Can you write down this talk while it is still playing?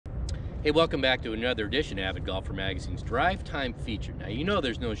Hey, welcome back to another edition of Avidgolfer Magazine's Drive Time Feature. Now, you know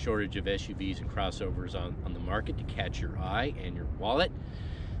there's no shortage of SUVs and crossovers on the market to catch your eye and your wallet.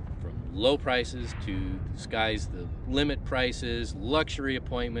 From low prices to the sky's the limit prices, luxury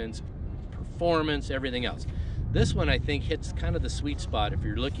appointments, performance, everything else. This one, I think, hits kind of the sweet spot if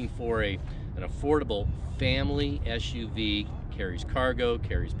you're looking for an affordable family SUV, carries cargo,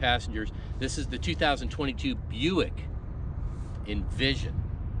 carries passengers. This is the 2022 Buick Envision.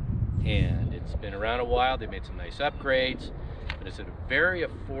 And it's been around a while. They made some nice upgrades, but it's at a very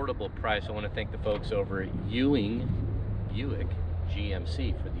affordable price. I want to thank the folks over at Ewing Buick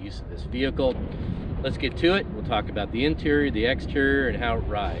GMC for the use of this vehicle. Let's get to it. We'll talk about the interior, the exterior, and how it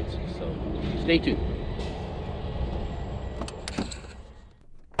rides. So stay tuned.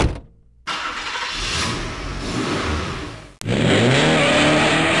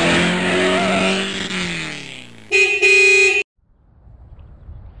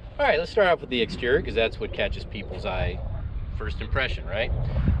 Alright, let's start off with the exterior because that's what catches people's eye first impression, right?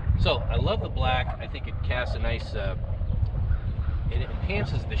 So, I love the black. I think it casts a nice, it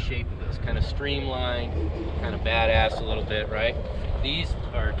enhances the shape of this, kind of streamlined, kind of badass a little bit, right? These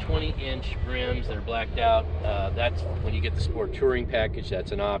are 20-inch rims that are blacked out. That's when you get the Sport Touring package,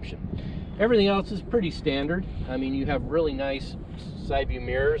 that's an option. Everything else is pretty standard. I mean, you have really nice side view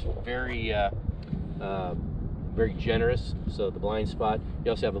mirrors, very generous. So the blind spot,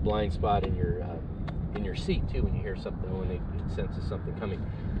 you also have a blind spot in your seat too when you hear something, when it senses something coming.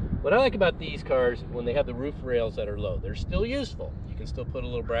 What I like about these cars, when they have the roof rails that are low, they're still useful. You can still put a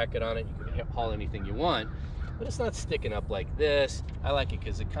little bracket on it, you can haul anything you want, but it's not sticking up like this. I like it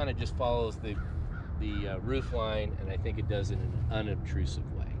because it kind of just follows the roof line, and I think it does it in an unobtrusive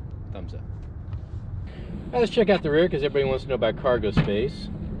way. Thumbs up. All right, let's check out the rear because everybody wants to know about cargo space.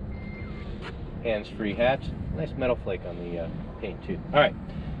 Hands-free hatch. Nice metal flake on the paint too. All right,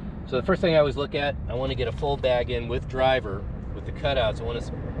 so the first thing I always look at, I want to get a full bag in with driver with the cutouts. I want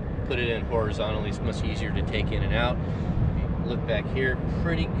to put it in horizontally. It's much easier to take in and out. If you look back here,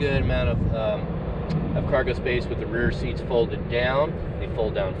 pretty good amount of cargo space with the rear seats folded down. They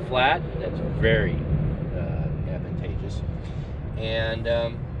fold down flat. That's very advantageous. And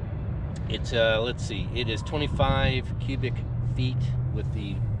it's let's see, it is 25 cubic feet with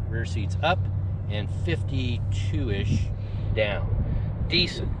the rear seats up and 52-ish down.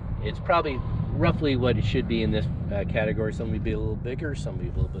 Decent. It's probably roughly what it should be in this category. Some would be a little bigger, some would be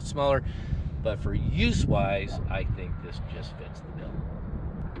a little bit smaller, but for use-wise, I think this just fits the bill.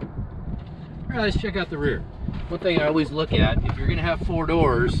 All right, let's check out the rear. One thing I always look at, if you're gonna have 4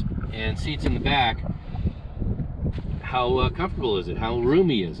 doors and seats in the back, how comfortable is it? How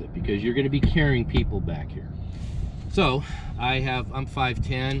roomy is it? Because you're gonna be carrying people back here. So, I'm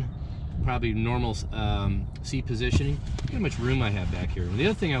 5'10", probably normal seat positioning. Look how much room I have back here. And the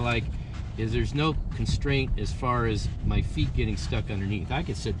other thing I like is there's no constraint as far as my feet getting stuck underneath. I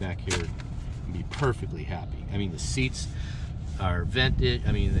could sit back here and be perfectly happy. I mean, the seats are vented.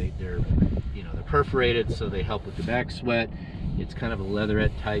 I mean, they're perforated, so they help with the back sweat. It's kind of a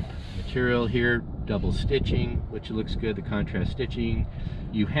leatherette type material here. Double stitching, which looks good. The contrast stitching.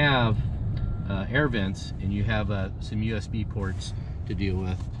 You have air vents, and you have some USB ports to deal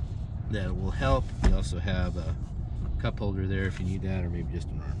with that will help. You also have a cup holder there if you need that, or maybe just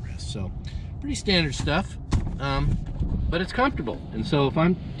an armrest. So pretty standard stuff, but it's comfortable. And so if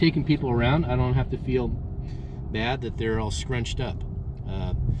I'm taking people around, I don't have to feel bad that they're all scrunched up.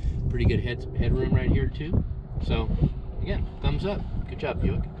 Pretty good headroom right here too. So again, thumbs up. Good job,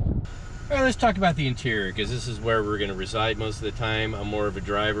 Buick. All right, let's talk about the interior because this is where we're going to reside most of the time. I'm more of a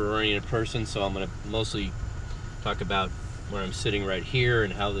driver-oriented person, so I'm going to mostly talk about where I'm sitting right here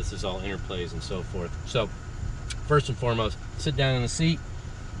and how this is all interplays and so forth. So first and foremost, sit down in the seat,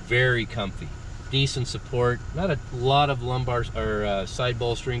 very comfy, decent support, not a lot of lumbar or side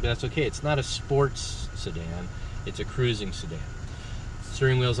bolstering, but that's okay. It's not a sports sedan, it's a cruising sedan.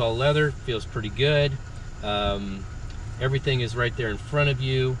 Steering wheel's all leather, feels pretty good. Everything is right there in front of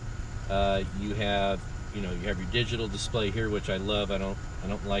you. You have your digital display here, which I love. I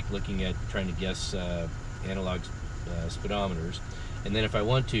don't like looking at trying to guess analog speedometers. And then if I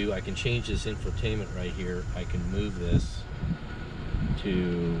want to, I can change this infotainment right here. I can move this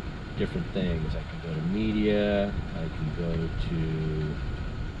to different things. I can go to media, I can go to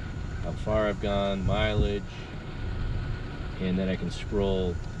how far I've gone, mileage, and then I can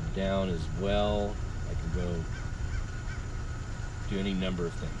scroll down as well. I can go do any number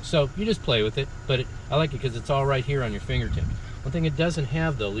of things. So you just play with it, but I like it because it's all right here on your fingertip. One thing it doesn't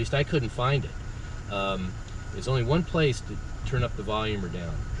have, though, at least I couldn't find it, there's only one place to turn up the volume or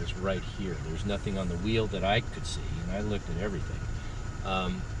down. It's right here. There's nothing on the wheel that I could see, and I looked at everything.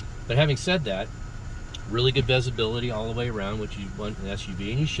 But having said that, really good visibility all the way around, which you want an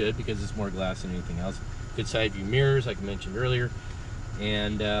SUV, and you should, because it's more glass than anything else. Good side view mirrors, like I mentioned earlier.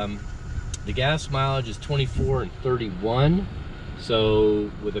 And the gas mileage is 24 and 31.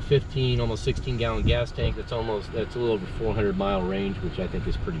 So with a 15, almost 16 gallon gas tank, that's a little over 400 mile range, which I think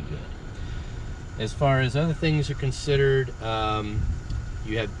is pretty good. As far as other things are considered,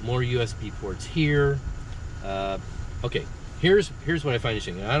 you have more USB ports here. Okay, here's what I find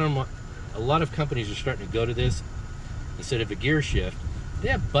interesting. A lot of companies are starting to go to this. Instead of a gear shift, they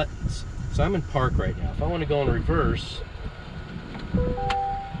have buttons. So I'm in park right now. If I want to go in reverse,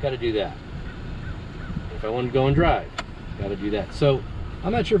 got to do that. If I want to go and drive, got to do that. So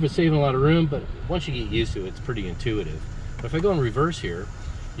I'm not sure if it's saving a lot of room, but once you get used to it, it's pretty intuitive. But if I go in reverse here,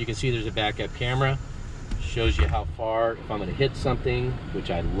 you can see there's a backup camera. Shows you how far, if I'm going to hit something,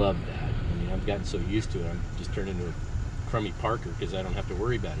 which I love that. I mean, I've gotten so used to it, I'm just turned into a crummy parker because I don't have to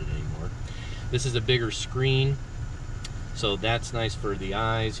worry about it anymore. This is a bigger screen, so that's nice for the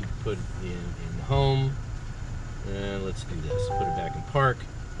eyes. You can put it in home. Let's do this. Put it back in park.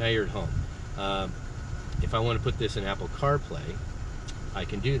 Now you're at home. If I want to put this in Apple CarPlay, I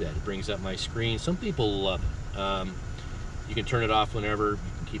can do that. It brings up my screen. Some people love it. You can turn it off whenever. You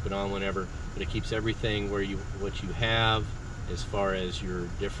can keep it on whenever. But it keeps everything what you have as far as your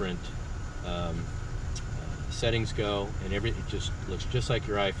different settings go, and it just looks just like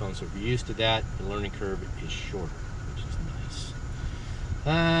your iPhone. So if you're used to that, the learning curve is shorter, which is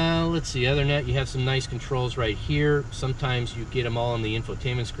nice. Let's see, other than that, you have some nice controls right here. Sometimes you get them all on the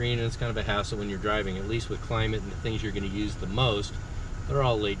infotainment screen, and it's kind of a hassle when you're driving. At least with climate and the things you're going to use the most, they're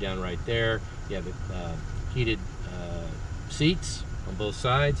all laid down right there. You have heated seats on both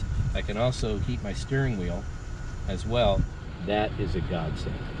sides. I can also heat my steering wheel as well. That is a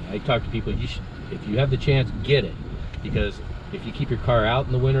godsend. I talk to people, if you have the chance, get it, because if you keep your car out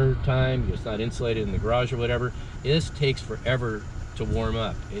in the winter time, it's not insulated in the garage or whatever, this takes forever to warm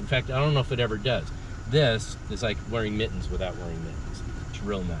up. In fact, I don't know if it ever does. This is like wearing mittens without wearing mittens. It's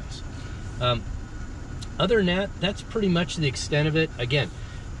real nice. Other than that, that's pretty much the extent of it. Again,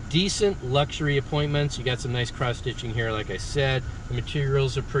 decent luxury appointments. You got some nice cross stitching here, like I said. The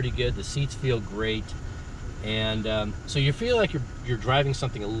materials are pretty good. The seats feel great, and so you feel like you're driving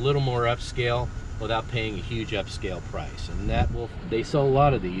something a little more upscale without paying a huge upscale price. And they sell a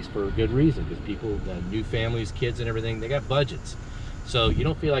lot of these for a good reason, because people, new families, kids, and everything, they got budgets. So you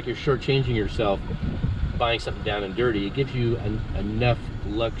don't feel like you're shortchanging yourself buying something down and dirty. It gives you enough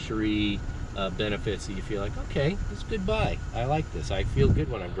luxury benefits that you feel like, okay, it's a good buy. I like this. I feel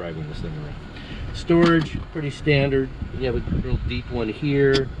good when I'm driving this thing around. Storage, pretty standard. You have a real deep one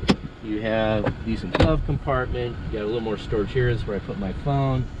here. You have a decent glove compartment. You got a little more storage here. That's where I put my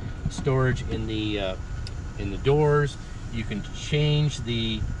phone. Storage in the doors. You can change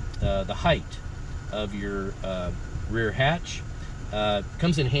the height of your rear hatch.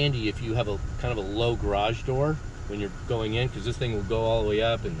 Comes in handy if you have a kind of a low garage door when you're going in, because this thing will go all the way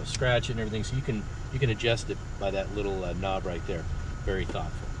up and it'll scratch it and everything, so you can adjust it by that little knob right there. Very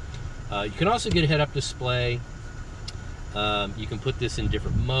thoughtful. You can also get a head-up display. You can put this in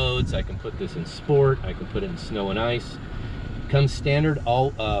different modes. I can put this in sport. I can put it in snow and ice. Comes standard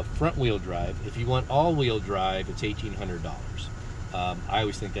all front-wheel drive. If you want all-wheel drive, it's $1,800. I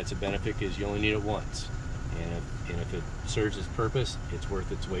always think that's a benefit because you only need it once. And if it serves its purpose, it's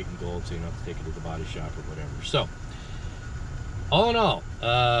worth its weight in gold, so you don't have to take it to the body shop or whatever. So, all in all,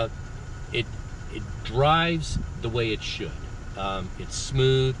 it drives the way it should. It's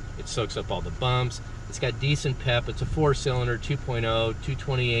smooth, it soaks up all the bumps, it's got decent pep. It's a 4-cylinder, 2.0,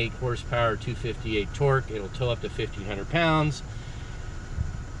 228 horsepower, 258 torque. It'll tow up to 1,500 pounds.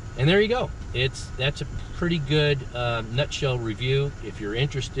 And there you go. That's a pretty good nutshell review. If you're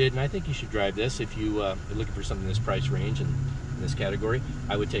interested, and I think you should drive this, if you are looking for something in this price range and in this category,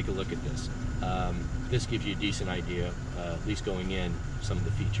 I would take a look at this. This gives you a decent idea, at least going in, some of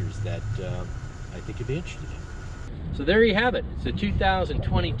the features that I think you'd be interested in. So there you have it. It's a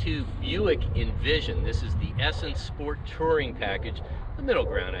 2022 Buick Envision. This is the Essence Sport Touring Package, the middle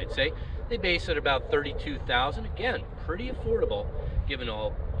ground, I'd say. They base it about $32,000. Again, pretty affordable given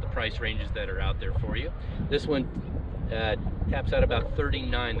all the price ranges that are out there for you. This one taps out about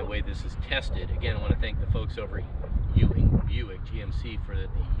 $39,000 the way this is tested. Again, I want to thank the folks over at Ewing, Buick, GMC for the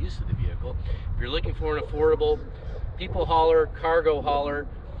use of the vehicle. If you're looking for an affordable people hauler, cargo hauler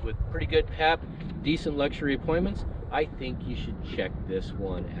with pretty good pep, decent luxury appointments, I think you should check this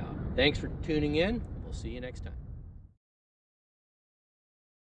one out. Thanks for tuning in. We'll see you next time.